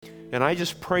And I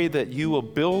just pray that you will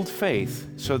build faith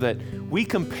so that we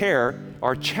compare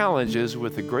our challenges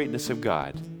with the greatness of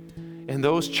God. And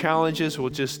those challenges will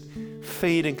just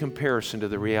fade in comparison to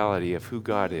the reality of who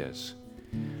God is.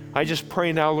 I just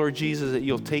pray now, Lord Jesus, that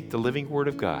you'll take the living Word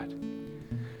of God,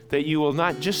 that you will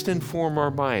not just inform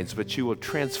our minds, but you will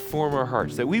transform our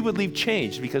hearts, that we would leave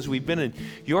changed because we've been in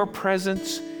your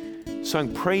presence,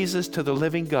 sung praises to the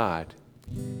living God,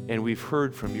 and we've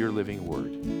heard from your living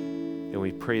Word. And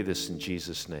we pray this in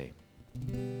Jesus' name.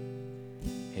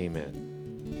 Amen.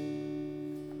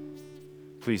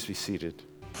 Please be seated.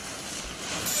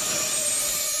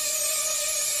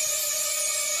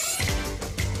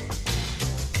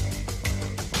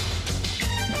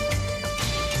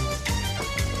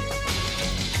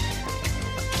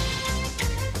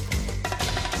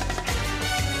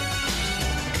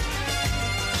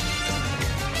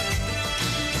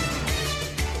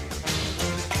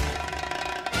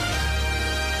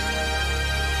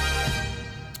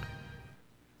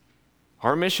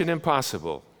 Our mission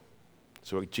impossible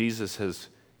is what Jesus has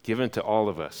given to all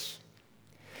of us.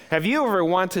 Have you ever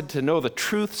wanted to know the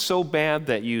truth so bad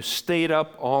that you stayed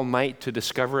up all night to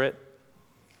discover it?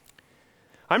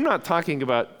 I'm not talking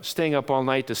about staying up all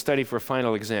night to study for a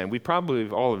final exam. We probably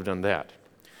all have done that.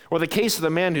 Or the case of the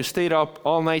man who stayed up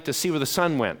all night to see where the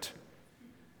sun went.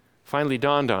 Finally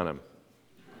dawned on him.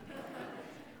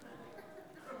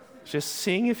 Just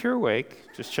seeing if you're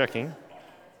awake, just checking.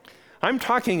 I'm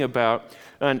talking about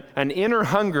an inner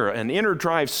hunger, an inner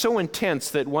drive so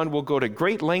intense that one will go to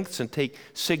great lengths and take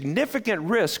significant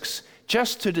risks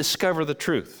just to discover the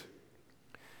truth.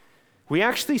 We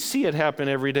actually see it happen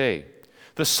every day.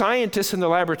 The scientist in the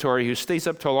laboratory who stays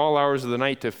up till all hours of the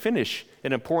night to finish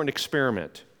an important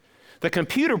experiment. The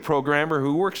computer programmer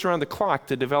who works around the clock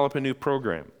to develop a new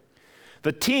program.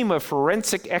 The team of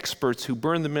forensic experts who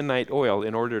burn the midnight oil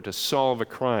in order to solve a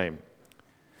crime.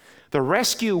 The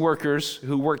rescue workers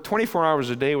who work 24 hours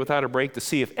a day without a break to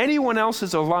see if anyone else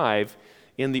is alive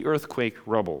in the earthquake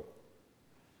rubble.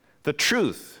 The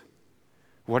truth,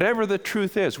 whatever the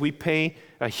truth is, we pay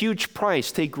a huge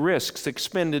price, take risks,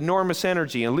 expend enormous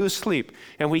energy, and lose sleep.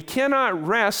 And we cannot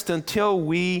rest until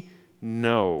we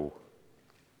know.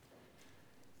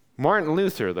 Martin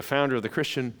Luther, the founder of the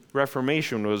Christian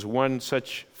Reformation, was one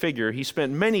such figure. He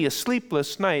spent many a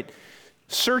sleepless night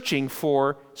searching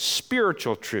for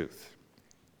spiritual truth.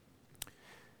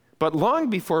 But long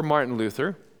before Martin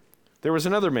Luther, there was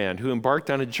another man who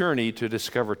embarked on a journey to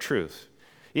discover truth.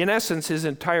 In essence, his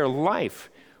entire life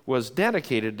was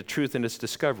dedicated to truth and its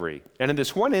discovery. And in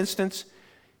this one instance,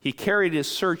 he carried his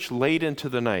search late into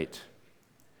the night.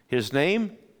 His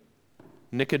name,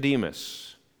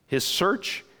 Nicodemus. His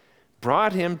search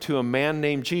brought him to a man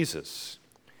named Jesus.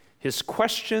 His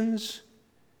questions,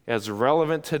 as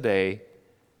relevant today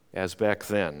as back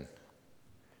then.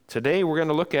 Today we're going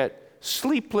to look at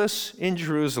Sleepless in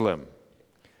Jerusalem.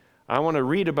 I want to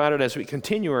read about it as we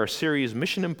continue our series,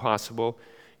 Mission Impossible,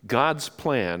 God's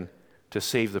Plan to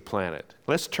Save the Planet.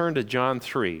 Let's turn to John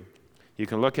 3. You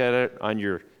can look at it on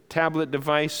your tablet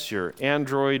device, your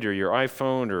Android or your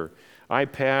iPhone or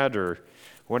iPad or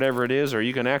whatever it is, or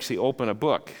you can actually open a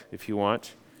book if you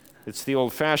want. It's the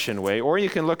old-fashioned way, or you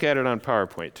can look at it on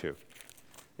PowerPoint too.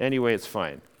 Anyway, it's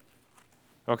fine.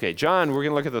 Okay, John, we're going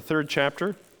to look at the 3rd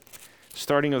chapter,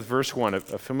 starting with verse 1, a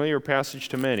familiar passage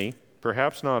to many,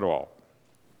 perhaps not all.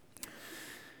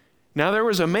 Now there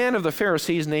was a man of the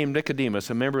Pharisees named Nicodemus,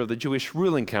 a member of the Jewish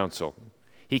ruling council.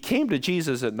 He came to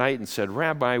Jesus at night and said,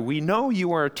 "Rabbi, we know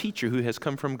you are a teacher who has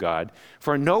come from God,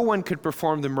 for no one could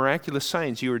perform the miraculous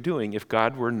signs you are doing if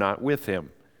God were not with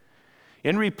him."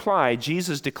 In reply,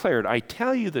 Jesus declared, "I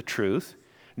tell you the truth,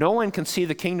 no one can see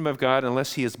the kingdom of God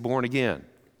unless he is born again."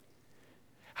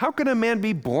 "How can a man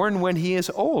be born when he is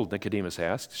old?" Nicodemus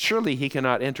asked. "Surely he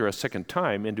cannot enter a second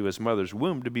time into his mother's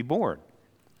womb to be born."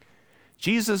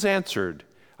 Jesus answered,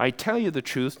 "I tell you the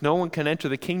truth, no one can enter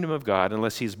the kingdom of God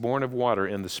unless he is born of water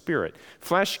and the Spirit.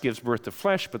 Flesh gives birth to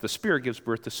flesh, but the Spirit gives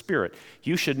birth to spirit.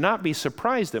 You should not be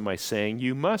surprised at my saying,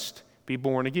 you must be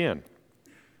born again.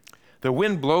 The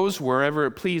wind blows wherever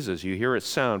it pleases. You hear its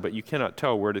sound, but you cannot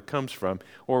tell where it comes from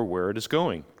or where it is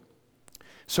going.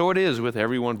 So it is with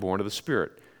everyone born of the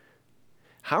Spirit."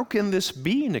 "How can this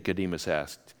be?" Nicodemus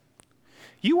asked.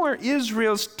 "You are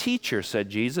Israel's teacher," said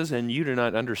Jesus, "and you do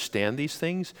not understand these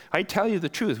things? I tell you the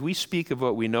truth, we speak of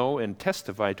what we know and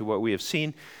testify to what we have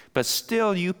seen, but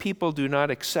still you people do not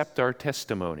accept our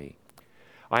testimony.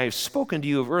 I have spoken to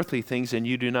you of earthly things, and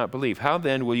you do not believe. How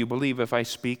then will you believe if I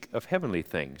speak of heavenly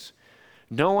things?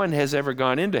 No one has ever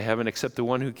gone into heaven except the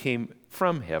one who came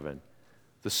from heaven,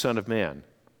 the Son of Man."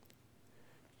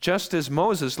 Just as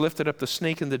Moses lifted up the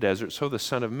snake in the desert, so the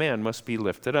Son of Man must be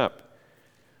lifted up,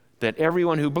 that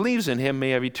everyone who believes in him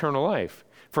may have eternal life.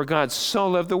 For God so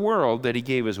loved the world that he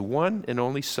gave his one and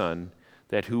only Son,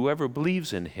 that whoever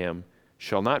believes in him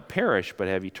shall not perish but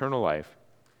have eternal life.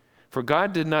 For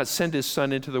God did not send his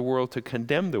Son into the world to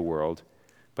condemn the world,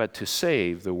 but to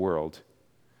save the world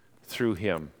through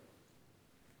him.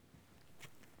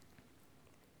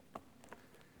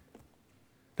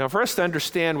 Now, for us to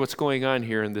understand what's going on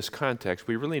here in this context,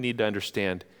 we really need to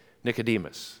understand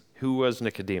Nicodemus. Who was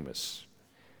Nicodemus?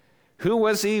 Who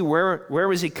was he? Where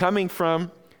was he coming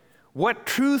from? What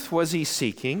truth was he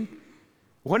seeking?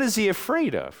 What is he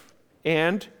afraid of?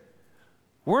 And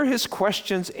were his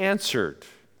questions answered?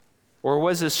 Or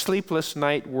was his sleepless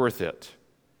night worth it?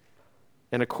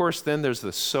 And of course, then there's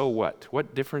the so what.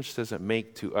 What difference does it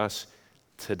make to us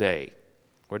today?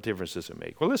 What difference does it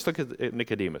make? Well, let's look at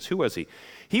Nicodemus. Who was he?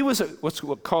 He was what's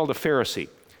called a Pharisee.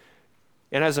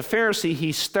 And as a Pharisee,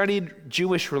 he studied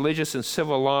Jewish religious and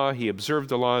civil law. He observed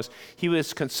the laws. He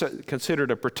was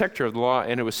considered a protector of the law,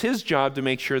 and it was his job to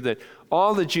make sure that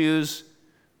all the Jews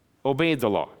obeyed the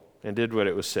law and did what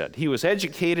it was said. He was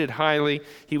educated highly.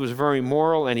 He was very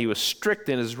moral, and he was strict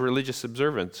in his religious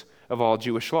observance of all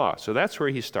Jewish law. So that's where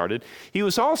he started. He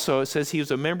was also, it says he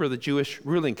was a member of the Jewish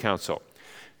ruling council.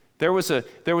 There was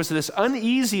this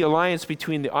uneasy alliance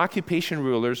between the occupation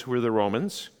rulers, who were the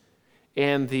Romans,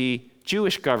 and the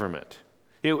Jewish government.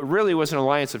 It really was an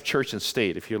alliance of church and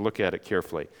state, if you look at it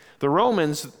carefully. The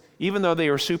Romans, even though they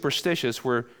were superstitious,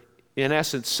 were in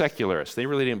essence secularists. They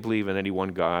really didn't believe in any one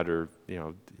God, or it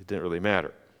didn't really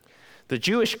matter. The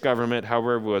Jewish government,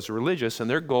 however, was religious, and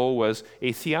their goal was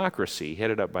a theocracy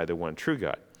headed up by the one true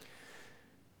God.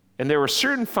 And there were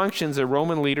certain functions that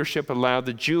Roman leadership allowed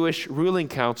the Jewish ruling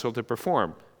council to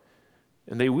perform.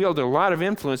 And they wielded a lot of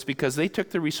influence because they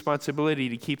took the responsibility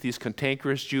to keep these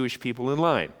cantankerous Jewish people in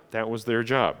line. That was their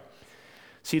job.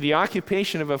 See, the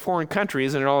occupation of a foreign country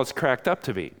isn't all it's cracked up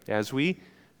to be, as we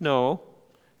know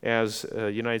as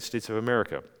United States of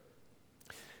America.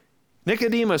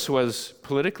 Nicodemus was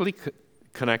politically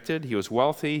connected, he was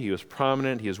wealthy, he was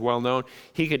prominent, he was well known.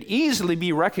 He could easily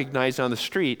be recognized on the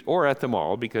street or at the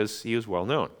mall because he was well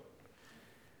known.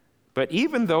 But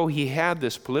even though he had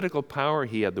this political power,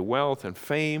 he had the wealth and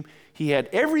fame, he had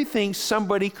everything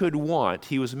somebody could want,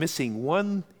 he was missing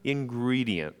one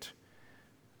ingredient.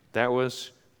 That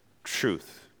was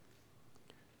truth.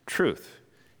 Truth.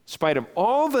 In spite of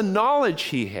all the knowledge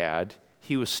he had,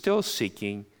 he was still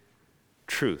seeking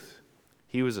truth.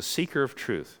 He was a seeker of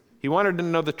truth. He wanted to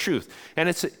know the truth. And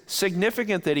it's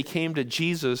significant that he came to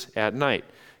Jesus at night.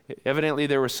 Evidently,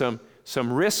 there was some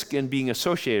risk in being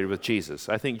associated with Jesus.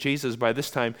 I think Jesus, by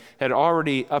this time, had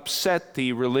already upset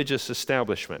the religious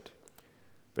establishment.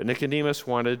 But Nicodemus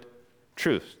wanted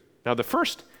truth. Now, the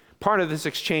first part of this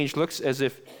exchange looks as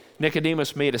if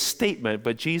Nicodemus made a statement,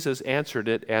 but Jesus answered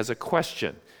it as a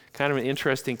question. Kind of an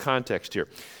interesting context here.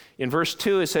 In verse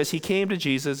 2, it says, he came to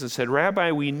Jesus and said,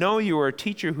 Rabbi, we know you are a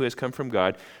teacher who has come from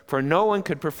God, for no one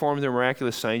could perform the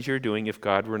miraculous signs you're doing if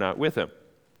God were not with him.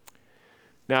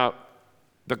 Now,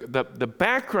 the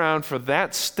background for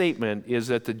that statement is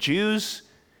that the Jews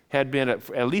had been,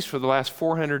 at least for the last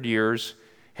 400 years,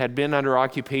 had been under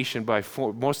occupation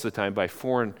most of the time by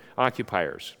foreign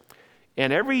occupiers.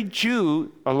 And every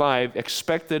Jew alive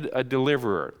expected a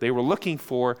deliverer. They were looking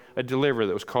for a deliverer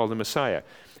that was called the Messiah.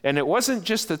 And it wasn't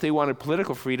just that they wanted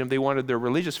political freedom, they wanted their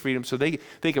religious freedom so they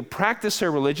could practice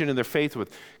their religion and their faith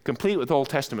complete with Old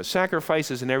Testament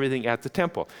sacrifices and everything at the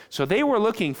temple. So they were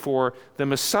looking for the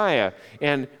Messiah,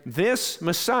 and this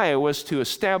Messiah was to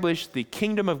establish the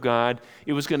kingdom of God.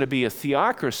 It was going to be a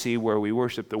theocracy where we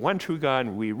worship the one true God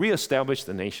and we reestablish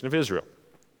the nation of Israel.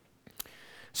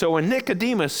 So when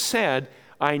Nicodemus said,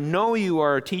 I know you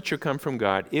are a teacher come from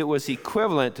God, it was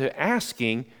equivalent to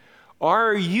asking,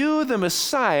 are you the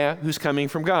Messiah who's coming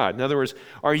from God? In other words,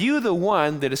 are you the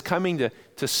one that is coming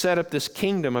to set up this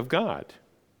kingdom of God?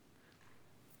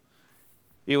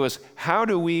 It was, how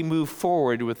do we move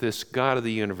forward with this God of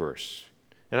the universe?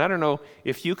 And I don't know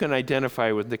if you can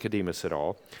identify with Nicodemus at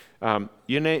all.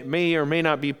 You may or may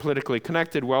not be politically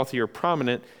connected, wealthy, or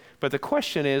prominent, but the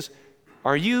question is,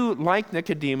 are you, like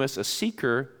Nicodemus, a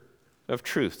seeker of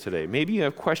truth today? Maybe you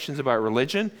have questions about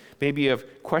religion. Maybe you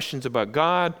have questions about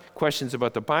God, questions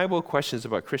about the Bible, questions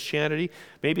about Christianity,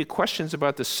 maybe questions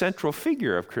about the central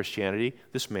figure of Christianity,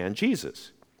 this man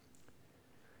Jesus.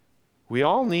 We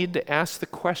all need to ask the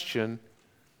question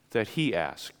that he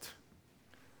asked.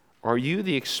 Are you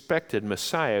the expected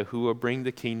Messiah who will bring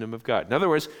the kingdom of God? In other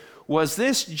words, was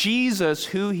this Jesus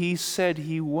who he said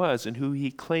he was and who he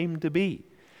claimed to be?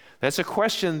 That's a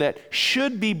question that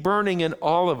should be burning in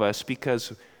all of us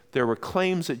because there were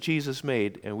claims that Jesus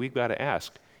made, and we've got to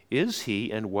ask, is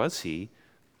he and was he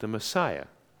the Messiah?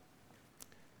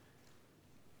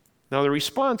 Now, the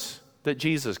response that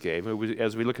Jesus gave,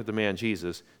 as we look at the man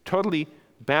Jesus, totally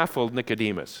baffled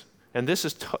Nicodemus. And this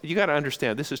is, you got to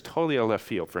understand, this is totally a left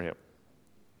field for him.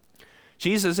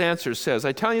 Jesus' answer says,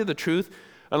 I tell you the truth,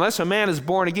 unless a man is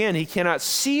born again, he cannot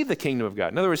see the kingdom of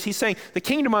God. In other words, he's saying, the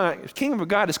kingdom of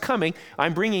God is coming,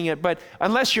 I'm bringing it, but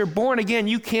unless you're born again,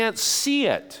 you can't see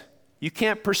it. You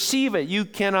can't perceive it. You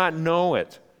cannot know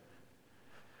it.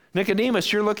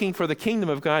 Nicodemus, you're looking for the kingdom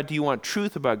of God. Do you want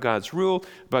truth about God's rule,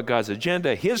 about God's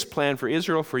agenda, his plan for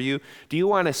Israel, for you? Do you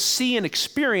want to see and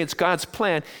experience God's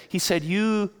plan? He said,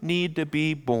 you need to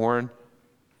be born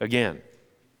again.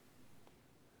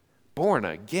 Born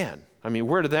again. I mean,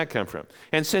 where did that come from?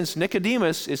 And since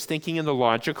Nicodemus is thinking in the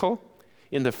logical,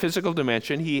 in the physical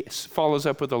dimension, he follows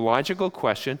up with a logical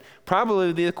question,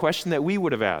 probably the question that we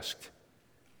would have asked.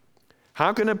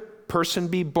 How can a person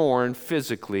be born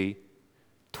physically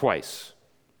twice?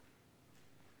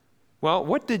 Well,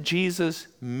 what did Jesus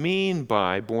mean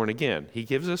by born again? He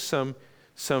gives us some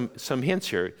hints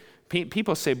here.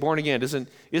 People say born again.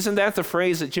 Isn't that the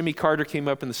phrase that Jimmy Carter came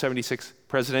up in the 76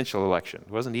 presidential election?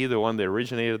 Wasn't he the one that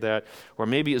originated that? Or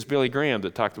maybe it was Billy Graham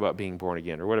that talked about being born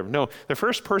again or whatever. No, the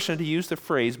first person to use the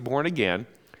phrase born again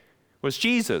was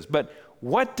Jesus. But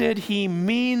what did he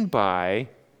mean by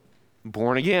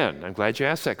born again? I'm glad you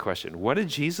asked that question. What did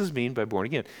Jesus mean by born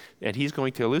again? And he's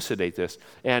going to elucidate this.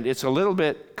 And it's a little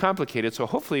bit complicated, so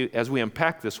hopefully as we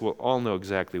unpack this, we'll all know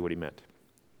exactly what he meant.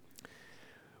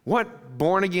 What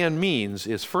born again means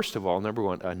is, first of all, number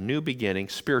one, a new beginning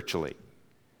spiritually.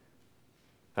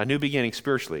 A new beginning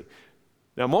spiritually.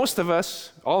 Now, most of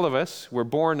us, all of us, were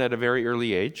born at a very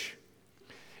early age,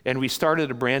 and we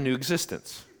started a brand new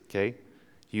existence, okay?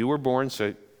 You were born,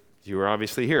 so you were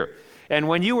obviously here. And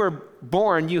when you were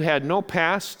born, you had no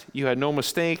past, you had no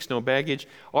mistakes, no baggage.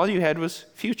 All you had was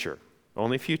future,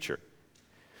 only future.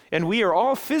 And we are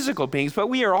all physical beings, but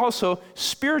we are also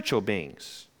spiritual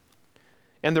beings.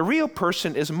 And the real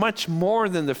person is much more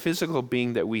than the physical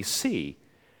being that we see.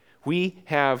 We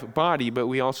have body, but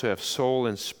we also have soul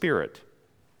and spirit.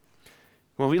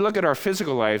 When we look at our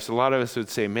physical lives, a lot of us would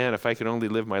say, man, if I could only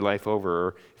live my life over,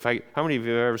 or how many of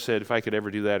you have ever said, if I could ever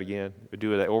do that again, or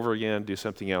do that over again, do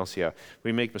something else? Yeah,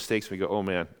 we make mistakes, we go, oh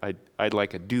man, I'd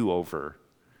like a do-over.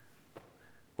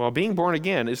 Well, being born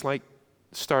again is like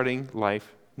starting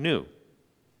life new,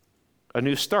 a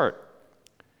new start.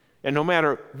 And no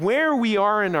matter where we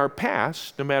are in our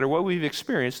past, no matter what we've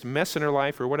experienced, mess in our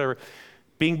life or whatever,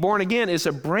 being born again is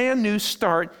a brand new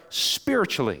start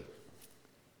spiritually.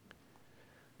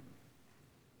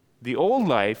 The old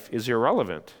life is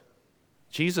irrelevant.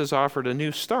 Jesus offered a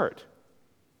new start.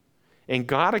 And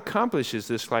God accomplishes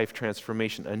this life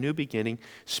transformation, a new beginning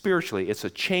spiritually. It's a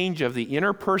change of the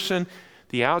inner person.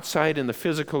 The outside and the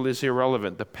physical is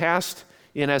irrelevant. The past,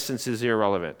 in essence, is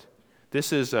irrelevant.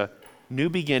 This is a new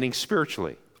beginning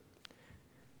spiritually.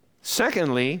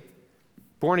 Secondly,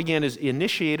 born again is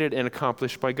initiated and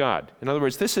accomplished by God. In other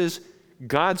words, this is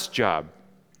God's job.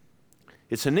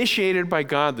 It's initiated by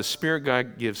God. The Spirit,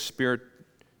 God gives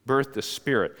birth to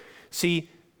Spirit. See,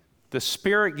 the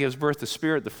Spirit gives birth to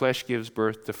Spirit, the flesh gives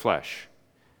birth to flesh.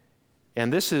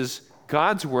 And this is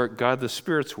God's work, God the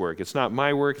Spirit's work. It's not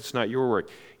my work, it's not your work.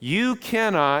 You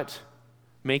cannot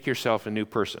make yourself a new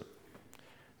person.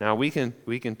 Now, we can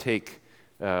take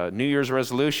New Year's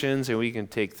resolutions and we can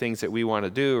take things that we want to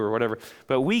do or whatever,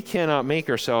 but we cannot make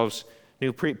ourselves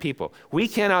new people. We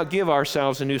cannot give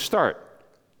ourselves a new start.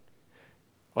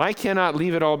 I cannot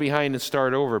leave it all behind and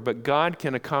start over, but God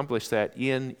can accomplish that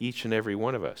in each and every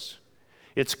one of us.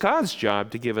 It's God's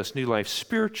job to give us new life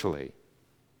spiritually.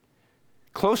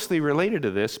 Closely related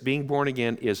to this, being born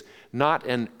again is not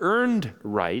an earned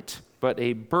right, but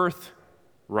a birth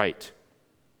right.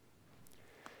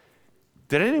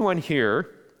 Did anyone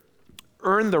here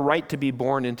earn the right to be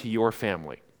born into your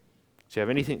family? Do you have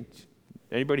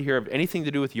anybody here have anything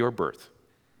to do with your birth?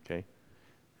 Okay.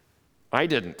 I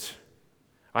didn't.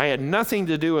 I had nothing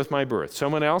to do with my birth.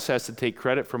 Someone else has to take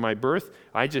credit for my birth.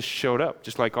 I just showed up,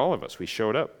 just like all of us. We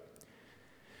showed up.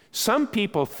 Some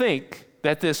people think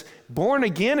that this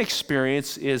born-again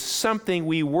experience is something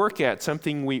we work at,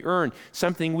 something we earn,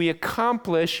 something we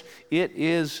accomplish. It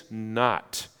is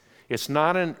not. It's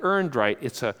not an earned right.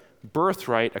 It's a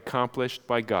birthright accomplished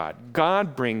by God.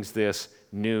 God brings this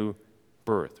new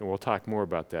birth, and we'll talk more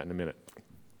about that in a minute.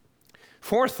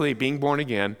 Fourthly, being born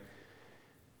again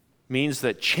means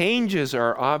that changes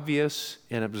are obvious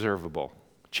and observable.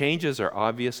 Changes are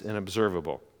obvious and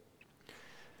observable.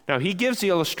 Now, he gives the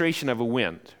illustration of a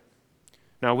wind.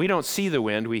 Now, we don't see the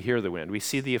wind, we hear the wind. We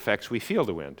see the effects, we feel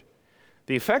the wind.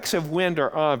 The effects of wind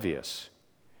are obvious.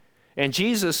 And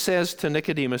Jesus says to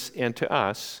Nicodemus and to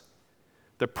us,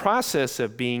 the process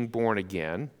of being born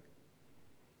again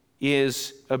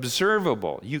is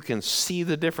observable. You can see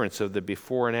the difference of the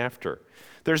before and after.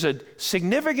 There's a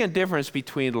significant difference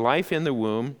between life in the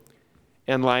womb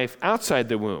and life outside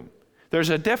the womb. There's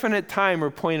a definite time or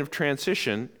point of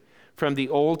transition from the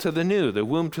old to the new, the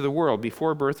womb to the world,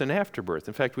 before birth and after birth.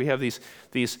 In fact, we have these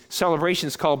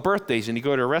celebrations called birthdays, and you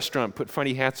go to a restaurant, put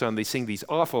funny hats on, they sing these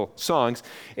awful songs,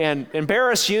 and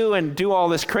embarrass you and do all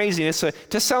this craziness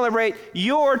to celebrate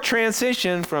your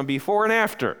transition from before and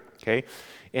after, okay?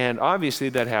 And obviously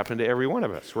that happened to every one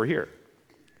of us. We're here.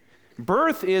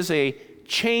 Birth is a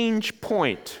change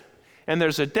point, and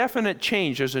there's a definite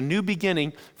change. There's a new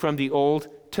beginning from the old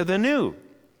to the new.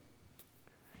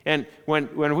 And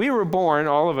when we were born,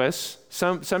 all of us,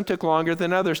 some took longer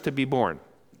than others to be born.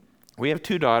 We have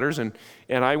 2 daughters, and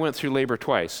I went through labor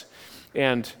twice.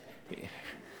 And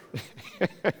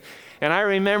and I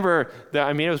remember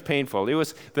that, it was painful. It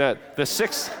was the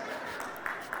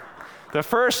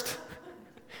first,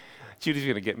 Judy's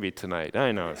going to get me tonight.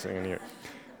 I know it's in here.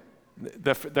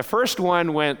 The first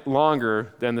one went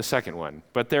longer than the second one,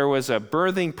 but there was a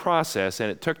birthing process, and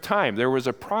it took time. There was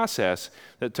a process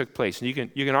that took place. And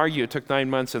you can argue it took 9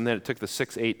 months, and then it took the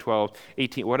 6, 8, 12,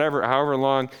 18, however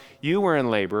long you were in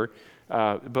labor.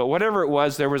 But whatever it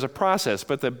was, there was a process.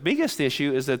 But the biggest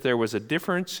issue is that there was a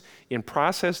difference in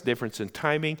process, difference in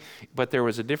timing, but there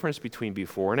was a difference between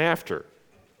before and after.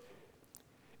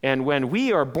 And when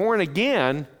we are born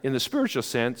again, in the spiritual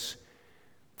sense,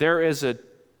 there is a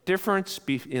difference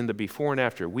in the before and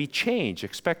after. We change,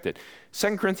 expect it.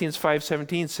 2 Corinthians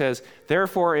 5:17 says,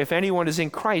 therefore, if anyone is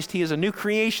in Christ, he is a new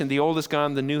creation. The old is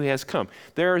gone, the new has come.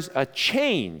 There's a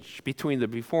change between the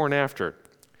before and after.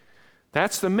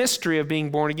 That's the mystery of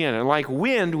being born again. And like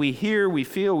wind, we hear, we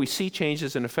feel, we see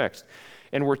changes and effects.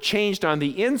 And we're changed on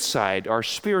the inside, our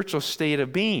spiritual state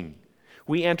of being.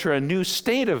 We enter a new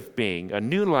state of being, a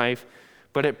new life,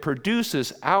 but it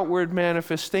produces outward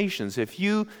manifestations. If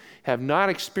you have not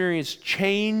experienced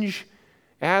change,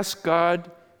 ask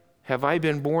God, have I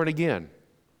been born again?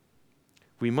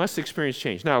 We must experience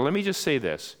change. Now, let me just say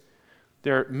this.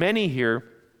 There are many here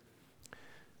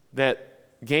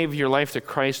that gave your life to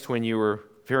Christ when you were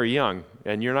very young,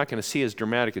 and you're not going to see as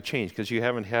dramatic a change because you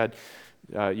haven't had,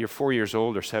 you're 4 years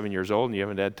old or 7 years old, and you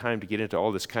haven't had time to get into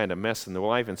all this kind of mess in the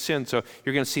life and sin, so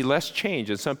you're going to see less change.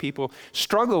 And some people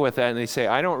struggle with that, and they say,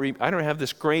 I don't have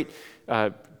this great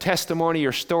testimony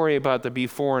or story about the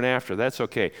before and after. That's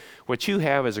okay. What you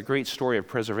have is a great story of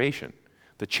preservation.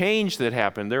 The change that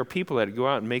happened, there are people that go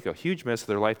out and make a huge mess of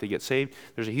their life, they get saved.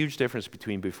 There's a huge difference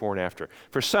between before and after.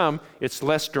 For some, it's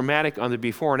less dramatic on the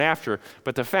before and after,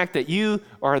 but the fact that you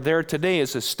are there today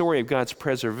is a story of God's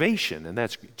preservation, and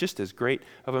that's just as great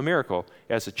of a miracle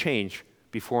as a change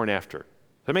before and after. Does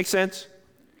that make sense?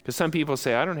 Because some people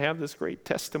say, I don't have this great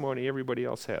testimony everybody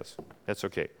else has. That's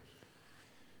okay.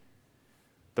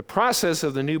 The process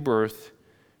of the new birth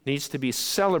needs to be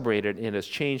celebrated in its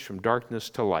change from darkness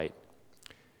to light.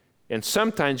 And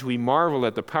sometimes we marvel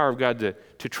at the power of God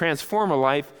to transform a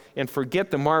life and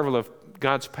forget the marvel of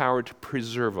God's power to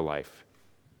preserve a life.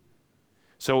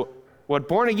 So what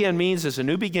born again means is a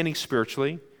new beginning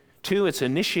spiritually. 2, it's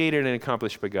initiated and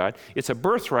accomplished by God. It's a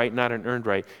birthright, not an earned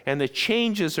right. And the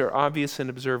changes are obvious and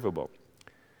observable.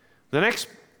 The next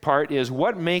part is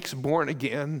what makes born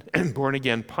again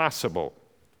possible.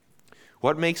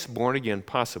 What makes born again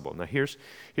possible? Now here's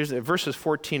verses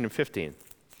 14 and 15.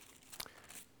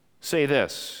 Say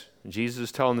this. Jesus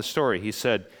is telling the story. He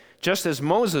said, just as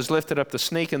Moses lifted up the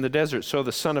snake in the desert, so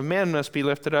the Son of Man must be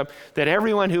lifted up, that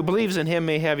everyone who believes in him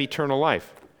may have eternal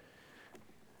life.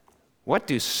 What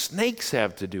do snakes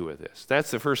have to do with this?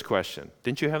 That's the first question.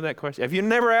 Didn't you have that question? Have you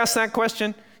never asked that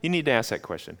question? You need to ask that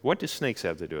question. What do snakes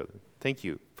have to do with it? Thank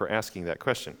you for asking that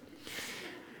question.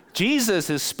 Jesus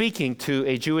is speaking to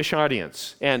a Jewish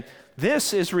audience, and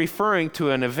this is referring to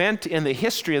an event in the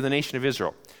history of the nation of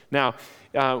Israel. Now,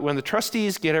 when the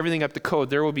trustees get everything up to code,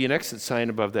 there will be an exit sign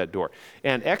above that door.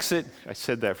 And exit, I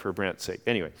said that for Brant's sake.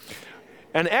 Anyway,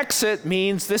 an exit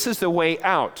means this is the way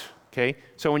out, okay?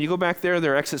 So when you go back there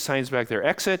are exit signs back there.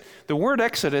 Exit, the word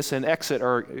exodus and exit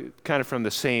are kind of from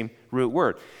the same root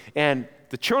word. And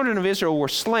the children of Israel were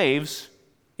slaves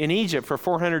in Egypt for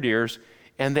 400 years,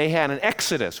 and they had an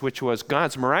exodus, which was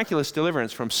God's miraculous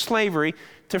deliverance from slavery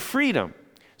to freedom.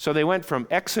 So they went from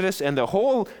Exodus, and the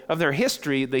whole of their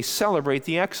history, they celebrate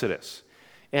the Exodus.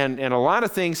 And a lot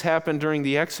of things happened during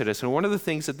the Exodus. And one of the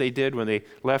things that they did when they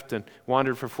left and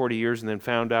wandered for 40 years and then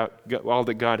found out all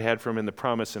that God had for them in the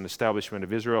promise and establishment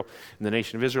of Israel and the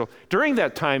nation of Israel, during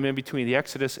that time in between the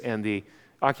Exodus and the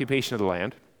occupation of the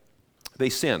land, they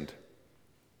sinned.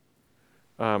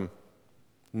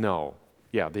 No.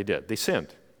 Yeah, they did. They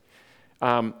sinned.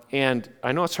 And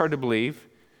I know it's hard to believe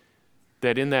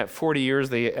that in that 40 years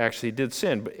they actually did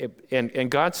sin.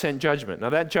 And God sent judgment.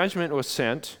 Now that judgment was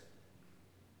sent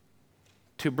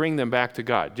to bring them back to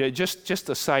God. Just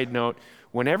a side note,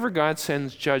 whenever God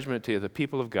sends judgment to the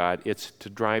people of God, it's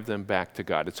to drive them back to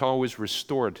God. It's always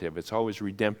restorative. It's always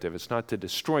redemptive. It's not to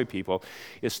destroy people.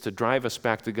 It's to drive us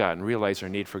back to God and realize our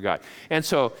need for God. And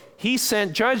so he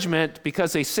sent judgment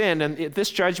because they sinned, and this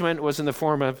judgment was in the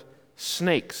form of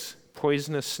snakes,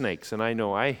 poisonous snakes. And I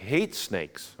know I hate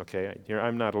snakes, okay?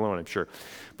 I'm not alone, I'm sure.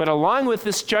 But along with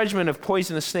this judgment of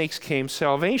poisonous snakes came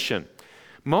salvation.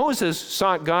 Moses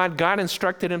sought God. God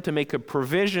instructed him to make a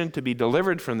provision to be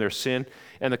delivered from their sin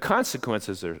and the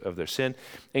consequences of their sin.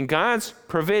 And God's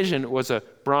provision was a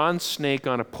bronze snake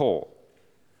on a pole.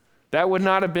 That would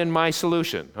not have been my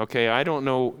solution. Okay, I don't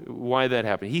know why that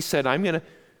happened. He said, I'm going to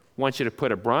want you to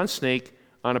put a bronze snake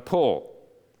on a pole.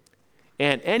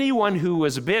 And anyone who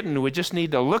was bitten would just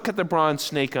need to look at the bronze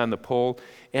snake on the pole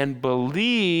and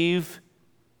believe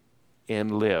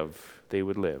and live. They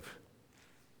would live.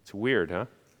 It's weird, huh?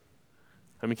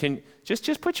 I mean, can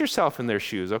just put yourself in their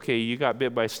shoes. Okay, you got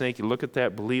bit by a snake, you look at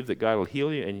that, believe that God will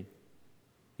heal you, and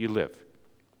you live.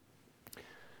 It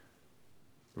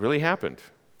really happened.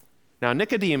 Now,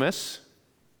 Nicodemus,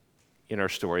 in our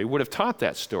story, would have taught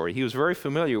that story. He was very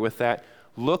familiar with that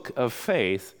look of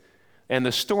faith and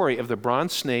the story of the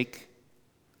bronze snake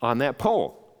on that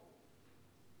pole.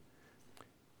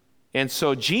 And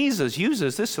so Jesus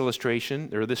uses this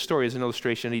illustration, or this story as an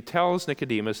illustration. He tells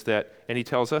Nicodemus that, and he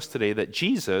tells us today, that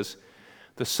Jesus,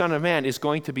 the Son of Man, is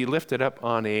going to be lifted up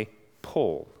on a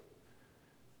pole,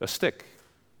 a stick,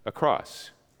 a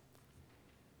cross.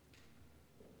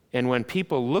 And when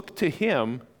people look to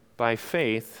him by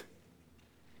faith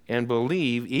and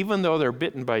believe, even though they're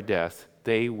bitten by death,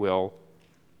 they will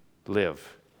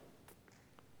live.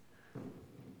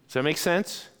 Does that make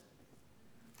sense?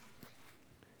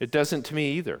 It doesn't to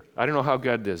me either. I don't know how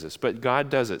God does this, but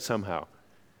God does it somehow.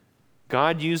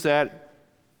 God used that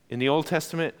in the Old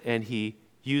Testament, and he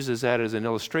uses that as an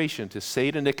illustration to say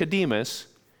to Nicodemus,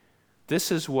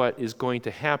 this is what is going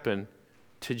to happen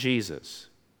to Jesus.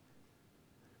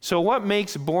 So what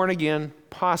makes born again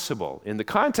possible? In the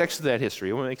context of that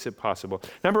history, what makes it possible?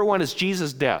 Number one is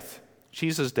Jesus' death.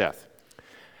 Jesus' death.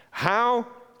 How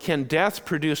can death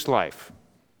produce life?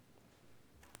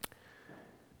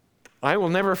 I will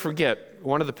never forget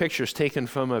one of the pictures taken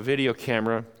from a video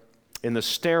camera in the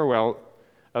stairwell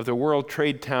of the World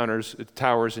Trade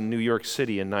Towers in New York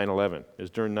City in 9/11. It was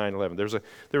during 9/11.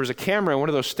 There was a camera in one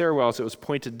of those stairwells that was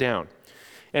pointed down.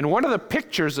 And one of the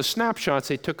pictures, the snapshots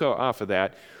they took off of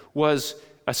that, was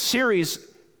a series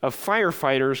of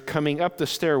firefighters coming up the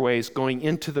stairways going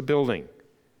into the building.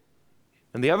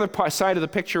 And the other side of the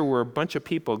picture were a bunch of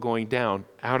people going down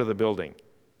out of the building.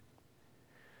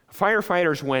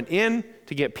 Firefighters went in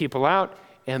to get people out,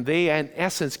 and they, in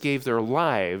essence, gave their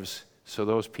lives so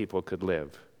those people could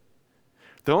live.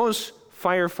 Those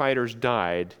firefighters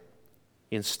died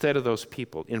instead of those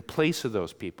people, in place of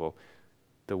those people,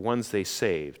 the ones they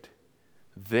saved.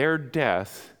 Their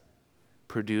death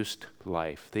produced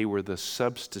life. They were the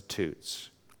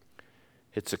substitutes.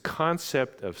 It's a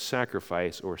concept of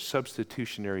sacrifice or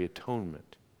substitutionary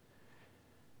atonement.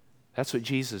 That's what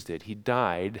Jesus did. He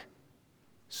died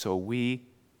so we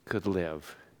could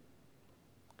live.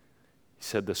 He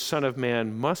said, the Son of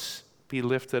Man must be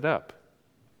lifted up.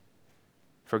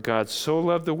 For God so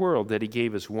loved the world that he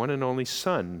gave his one and only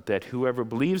Son, that whoever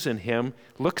believes in him,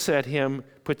 looks at him,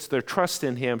 puts their trust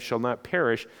in him, shall not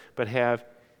perish, but have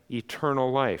eternal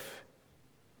life.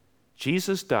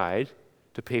 Jesus died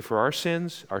to pay for our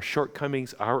sins, our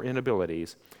shortcomings, our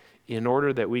inabilities, in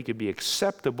order that we could be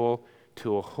acceptable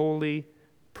to a holy,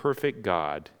 perfect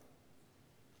God.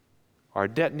 Our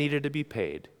debt needed to be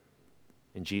paid,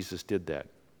 and Jesus did that.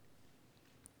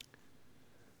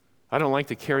 I don't like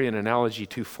to carry an analogy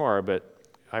too far, but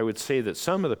I would say that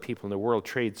some of the people in the World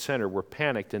Trade Center were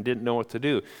panicked and didn't know what to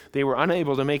do. They were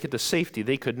unable to make it to safety.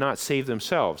 They could not save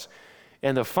themselves.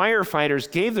 And the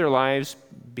firefighters gave their lives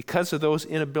because of those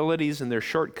inabilities and their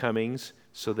shortcomings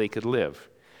so they could live.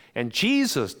 And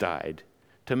Jesus died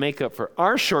to make up for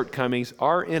our shortcomings,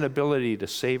 our inability to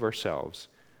save ourselves,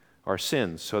 our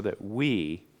sins, so that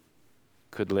we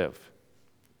could live.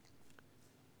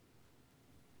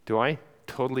 Do I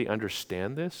totally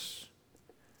understand this?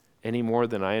 any more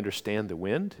than I understand the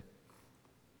wind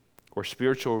or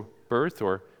spiritual birth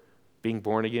or being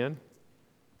born again.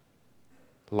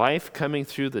 Life coming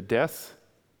through the death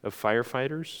of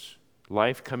firefighters,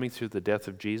 life coming through the death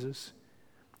of Jesus.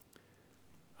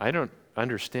 I don't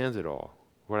understand it all.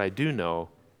 What I do know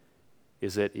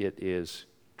is that it is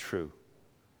true.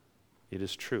 It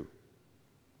is true.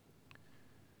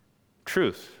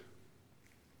 Truth.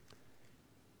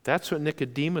 That's what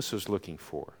Nicodemus was looking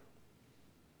for.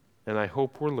 And I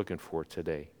hope we're looking for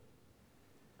today.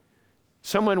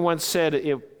 Someone once said,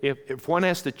 if one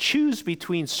has to choose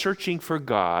between searching for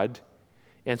God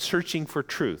and searching for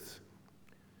truth,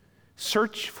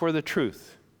 search for the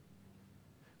truth.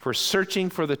 For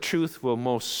searching for the truth will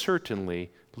most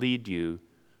certainly lead you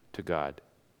to God.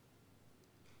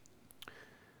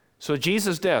 So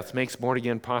Jesus' death makes born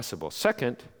again possible.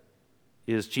 Second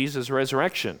is Jesus'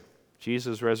 resurrection.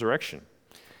 Jesus' resurrection.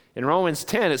 In Romans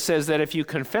 10, it says that if you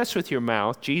confess with your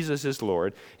mouth Jesus is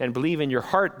Lord and believe in your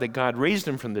heart that God raised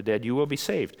him from the dead, you will be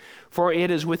saved. For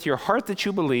it is with your heart that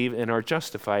you believe and are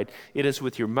justified. It is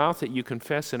with your mouth that you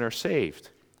confess and are saved.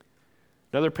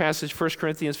 Another passage, 1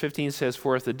 Corinthians 15 says,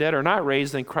 for if the dead are not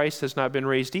raised, then Christ has not been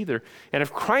raised either. And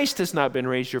if Christ has not been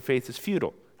raised, your faith is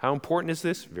futile. How important is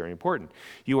this? Very important.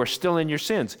 You are still in your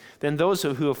sins. Then those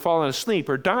who have fallen asleep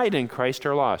or died in Christ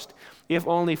are lost. If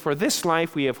only for this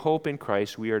life we have hope in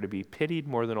Christ, we are to be pitied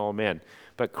more than all men.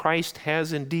 But Christ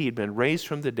has indeed been raised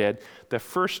from the dead, the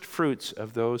first fruits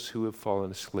of those who have fallen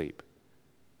asleep.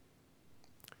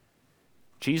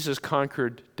 Jesus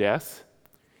conquered death.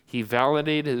 He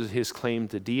validated his claim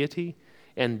to deity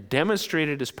and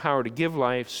demonstrated his power to give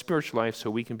life, spiritual life,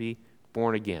 so we can be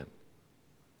born again.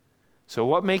 So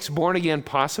what makes born again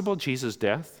possible? Jesus'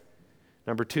 death.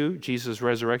 Number 2, Jesus'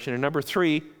 resurrection. And number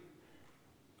 3,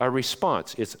 a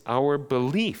response. It's our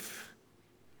belief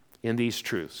in these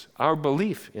truths. Our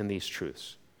belief in these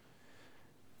truths.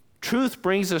 Truth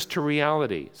brings us to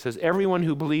reality. It says, everyone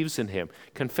who believes in him,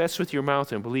 confess with your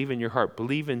mouth and believe in your heart.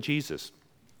 Believe in Jesus.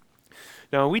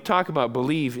 Now, when we talk about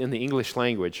believe in the English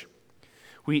language,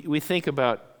 we think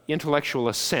about intellectual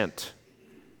assent.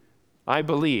 I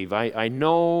believe, I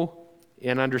know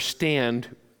and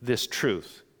understand this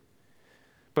truth.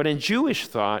 But in Jewish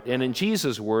thought and in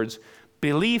Jesus' words,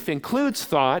 belief includes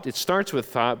thought. It starts with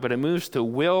thought, but it moves to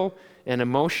will and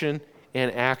emotion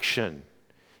and action.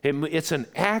 It's an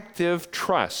active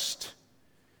trust.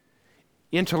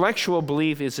 Intellectual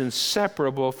belief is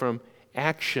inseparable from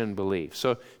action belief.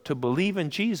 So to believe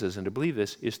in Jesus and to believe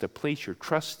this is to place your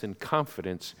trust and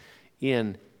confidence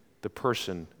in the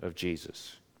person of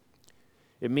Jesus.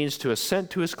 It means to assent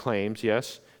to his claims,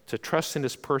 yes, to trust in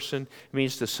his person. It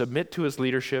means to submit to his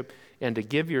leadership and to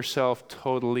give yourself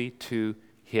totally to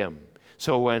him.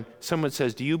 So when someone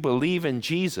says, do you believe in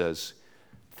Jesus?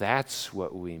 That's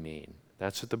what we mean.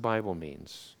 That's what the Bible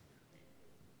means.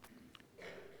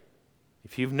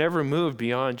 If you've never moved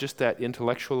beyond just that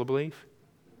intellectual belief,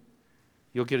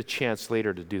 you'll get a chance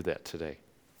later to do that today.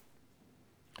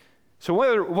 So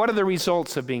what are the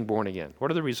results of being born again?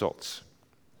 What are the results?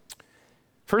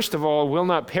 First of all, will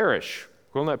not perish.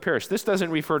 Will not perish. This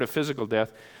doesn't refer to physical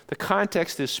death. The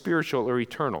context is spiritual or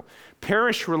eternal.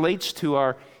 Perish relates to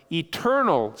our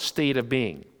eternal state of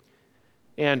being.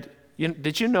 And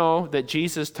did you know that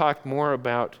Jesus talked more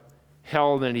about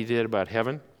hell than he did about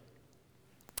heaven?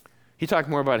 He talked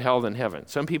more about hell than heaven.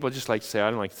 Some people just like to say,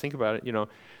 I don't like to think about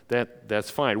it. That's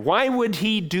fine. Why would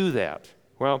he do that?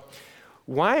 Well,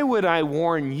 why would I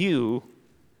warn you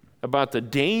about the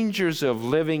dangers of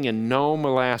living in Nome,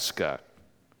 Alaska,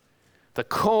 the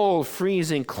cold,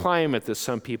 freezing climate that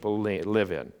some people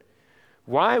live in?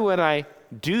 Why would I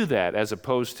do that as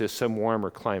opposed to some warmer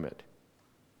climate?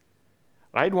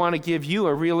 I'd want to give you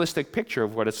a realistic picture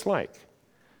of what it's like.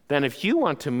 Then if you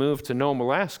want to move to Nome,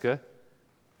 Alaska,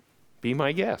 be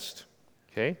my guest,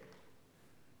 okay?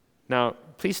 Now,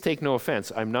 please take no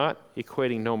offense. I'm not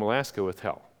equating Nome, Alaska with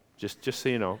hell, just so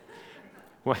you know.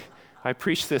 Well, I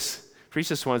preached this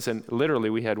once, and literally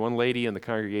we had one lady in the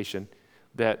congregation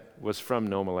that was from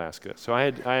Nome, Alaska. So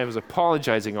I was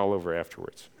apologizing all over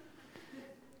afterwards.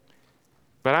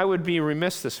 But I would be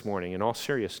remiss this morning, in all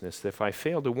seriousness, if I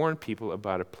failed to warn people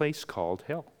about a place called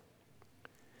hell.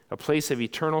 A place of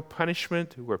eternal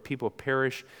punishment where people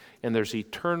perish and there's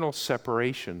eternal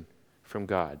separation from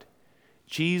God.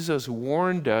 Jesus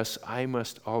warned us, I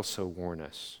must also warn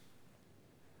us.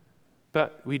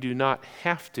 But we do not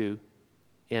have to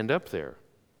end up there.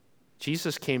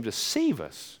 Jesus came to save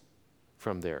us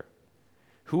from there.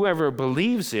 Whoever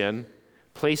believes in,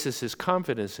 places his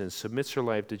confidence in, submits her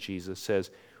life to Jesus, says,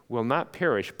 will not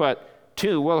perish, but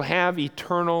 2, will have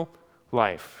eternal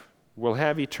life. Will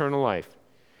have eternal life.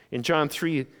 In John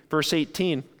 3, verse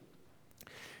 18,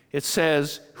 it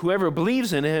says, whoever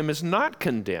believes in him is not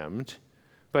condemned,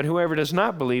 but whoever does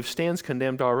not believe stands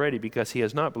condemned already because he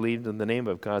has not believed in the name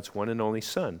of God's one and only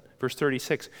Son. Verse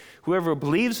 36, whoever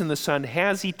believes in the Son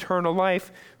has eternal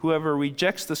life. Whoever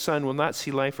rejects the Son will not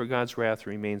see life, for God's wrath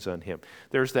remains on him.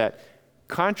 There's that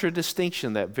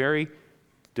contradistinction, that very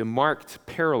demarked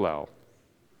parallel,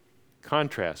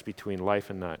 contrast between life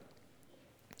and not.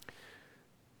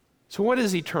 So what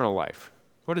is eternal life?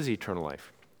 What is eternal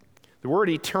life? The word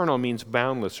eternal means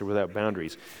boundless or without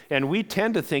boundaries. And we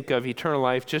tend to think of eternal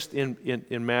life just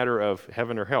in matter of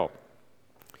heaven or hell.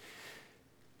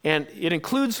 And it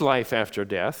includes life after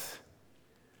death,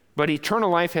 but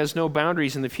eternal life has no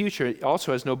boundaries in the future. It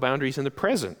also has no boundaries in the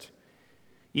present.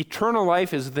 Eternal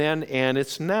life is then and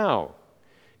it's now.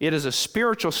 It is a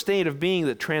spiritual state of being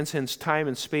that transcends time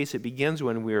and space. It begins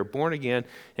when we are born again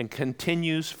and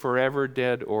continues forever,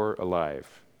 dead or alive.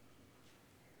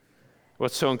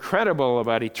 What's so incredible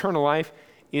about eternal life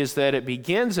is that it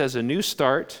begins as a new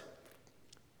start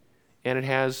and it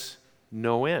has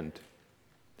no end.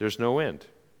 There's no end.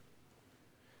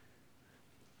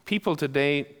 People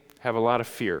today have a lot of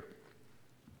fear.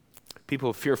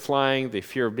 People fear flying, they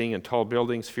fear being in tall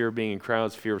buildings, fear being in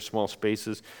crowds, fear of small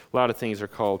spaces. A lot of things are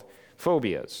called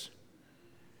phobias.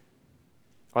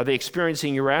 Are they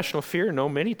experiencing irrational fear? No,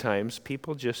 many times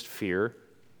people just fear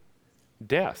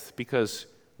death because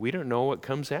we don't know what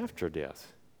comes after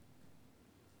death.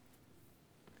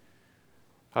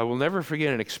 I will never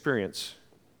forget an experience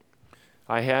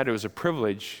I had. It was a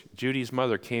privilege. Judy's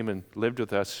mother came and lived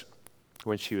with us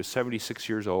when she was 76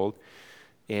 years old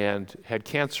and had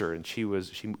cancer. And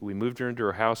we moved her into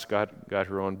her house, got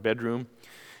her own bedroom,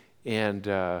 and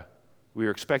we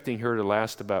were expecting her to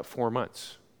last about 4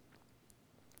 months.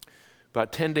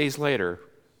 About 10 days later,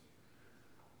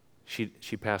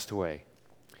 she passed away.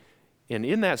 And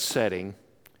in that setting,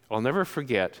 I'll never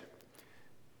forget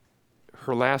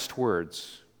her last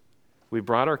words. We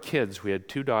brought our kids. We had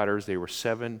 2 daughters. They were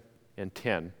 7 and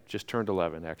 10, just turned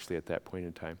 11 actually at that point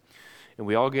in time. And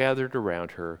we all gathered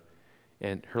around her,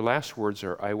 and her last words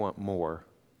are, "I want more."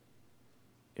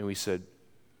 And we said,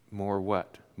 "More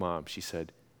what, Mom?" She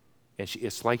said, and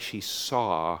it's like she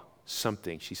saw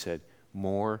something. She said,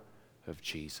 "More of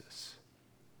Jesus."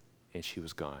 And she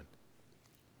was gone.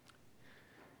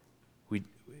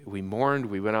 We mourned,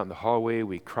 we went out in the hallway,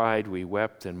 we cried, we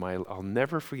wept, and I'll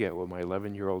never forget what my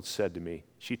 11-year-old said to me.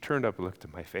 She turned up and looked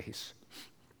at my face.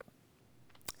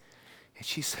 And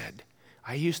she said,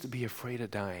 "I used to be afraid of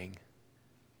dying.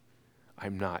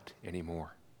 I'm not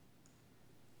anymore."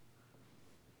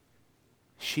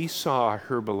 She saw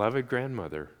her beloved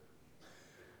grandmother,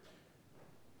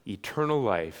 eternal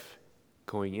life,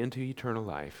 going into eternal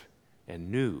life, and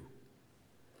knew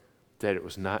that it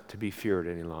was not to be feared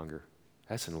any longer.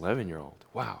 That's an 11-year-old.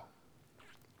 Wow.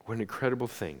 What an incredible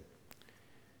thing.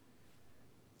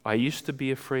 I used to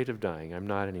be afraid of dying. I'm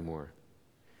not anymore.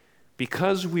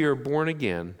 Because we are born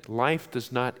again, life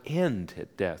does not end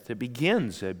at death. It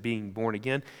begins at being born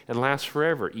again and lasts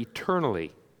forever,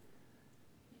 eternally.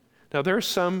 Now, there are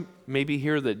some maybe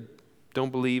here that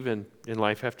don't believe in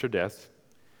life after death.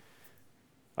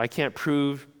 I can't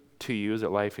prove to you that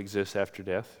life exists after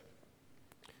death.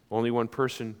 Only one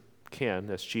person can,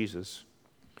 that's Jesus.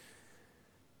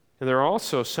 And there are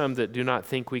also some that do not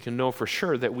think we can know for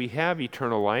sure that we have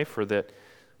eternal life or that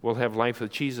we'll have life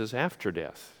with Jesus after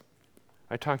death.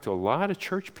 I talked to a lot of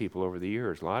church people over the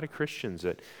years, a lot of Christians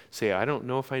that say, "I don't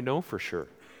know if I know for sure."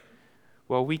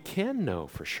 Well, we can know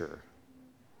for sure.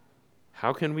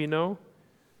 How can we know?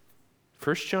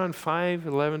 1 John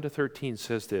 5:11-13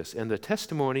 says this, and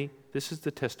this is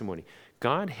the testimony.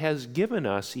 God has given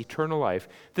us eternal life.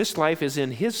 This life is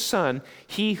in His Son.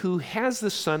 He who has the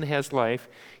Son has life.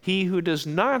 He who does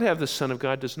not have the Son of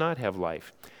God does not have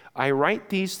life. I write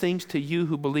these things to you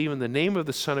who believe in the name of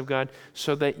the Son of God,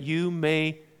 so that you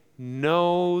may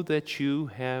know that you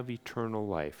have eternal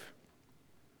life.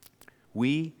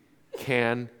 We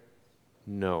can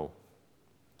know.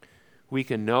 We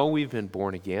can know we've been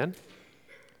born again.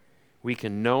 We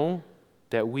can know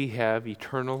that we have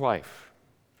eternal life.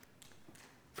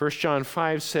 1 John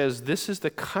 5 says, this is the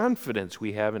confidence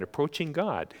we have in approaching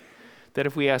God, that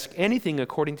if we ask anything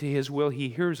according to His will, He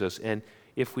hears us. And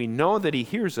if we know that He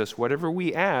hears us, whatever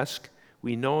we ask,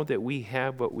 we know that we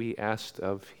have what we asked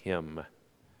of Him.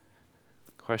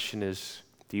 The question is,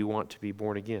 do you want to be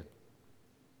born again?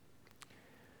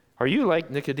 Are you like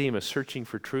Nicodemus, searching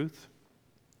for truth?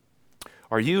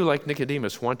 Are you like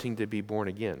Nicodemus, wanting to be born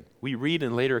again? We read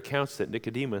in later accounts that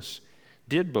Nicodemus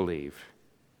did believe.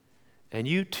 And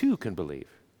you too can believe.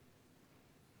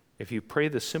 If you pray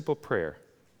the simple prayer,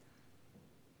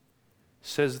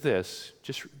 says this,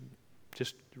 just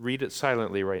read it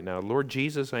silently right now. Lord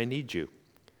Jesus, I need you.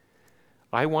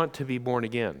 I want to be born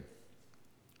again.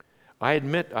 I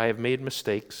admit I have made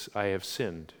mistakes. I have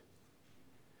sinned.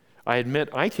 I admit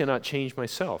I cannot change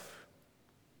myself.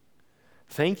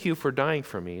 Thank you for dying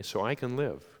for me so I can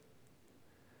live.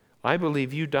 I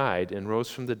believe you died and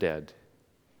rose from the dead.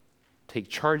 Take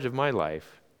charge of my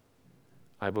life.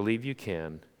 I believe you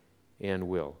can and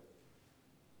will.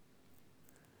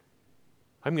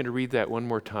 I'm going to read that one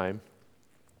more time.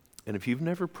 And if you've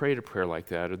never prayed a prayer like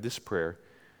that, or this prayer,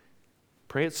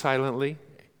 pray it silently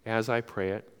as I pray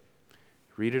it.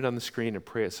 Read it on the screen and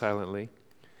pray it silently.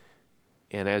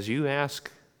 And as you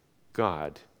ask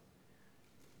God,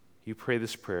 you pray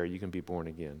this prayer, you can be born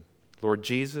again. Lord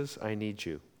Jesus, I need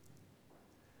you.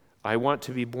 I want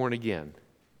to be born again.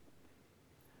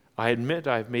 I admit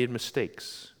I've made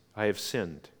mistakes. I have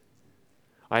sinned.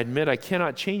 I admit I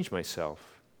cannot change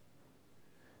myself.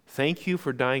 Thank you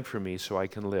for dying for me so I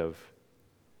can live.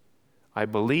 I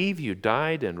believe you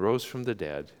died and rose from the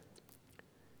dead.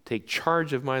 Take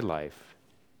charge of my life.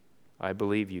 I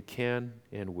believe you can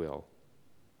and will.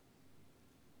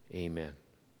 Amen.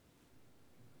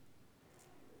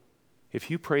 If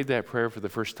you prayed that prayer for the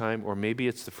first time, or maybe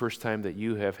it's the first time that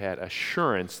you have had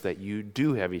assurance that you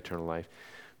do have eternal life,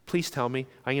 please tell me.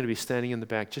 I'm going to be standing in the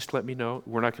back. Just let me know.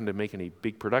 We're not going to make any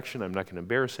big production. I'm not going to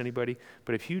embarrass anybody.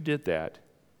 But if you did that,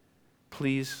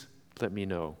 please let me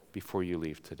know before you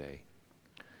leave today.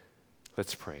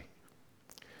 Let's pray.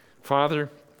 Father,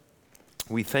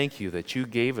 we thank you that you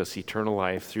gave us eternal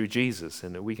life through Jesus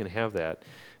and that we can have that.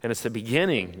 And it's the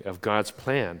beginning of God's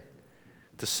plan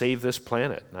to save this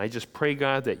planet. And I just pray,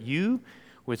 God, that you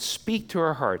would speak to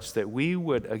our hearts, that we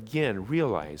would again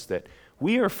realize that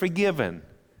we are forgiven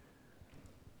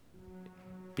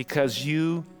because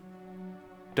you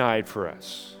died for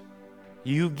us.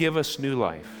 You give us new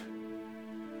life.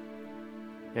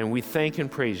 And we thank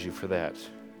and praise you for that.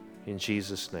 In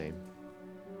Jesus' name,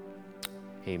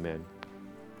 amen.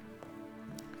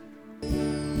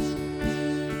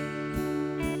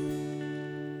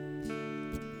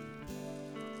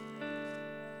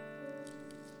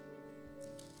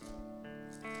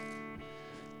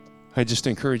 I just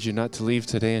encourage you not to leave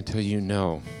today until you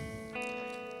know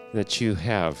that you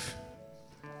have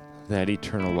that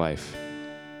eternal life.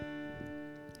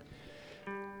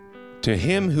 To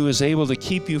him who is able to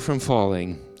keep you from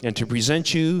falling and to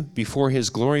present you before his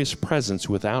glorious presence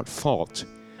without fault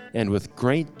and with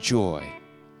great joy,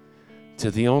 to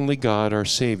the only God, our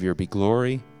Savior, be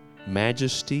glory,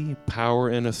 majesty, power,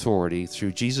 and authority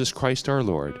through Jesus Christ our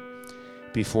Lord,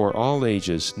 before all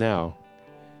ages, now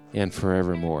and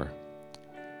forevermore.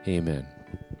 Amen.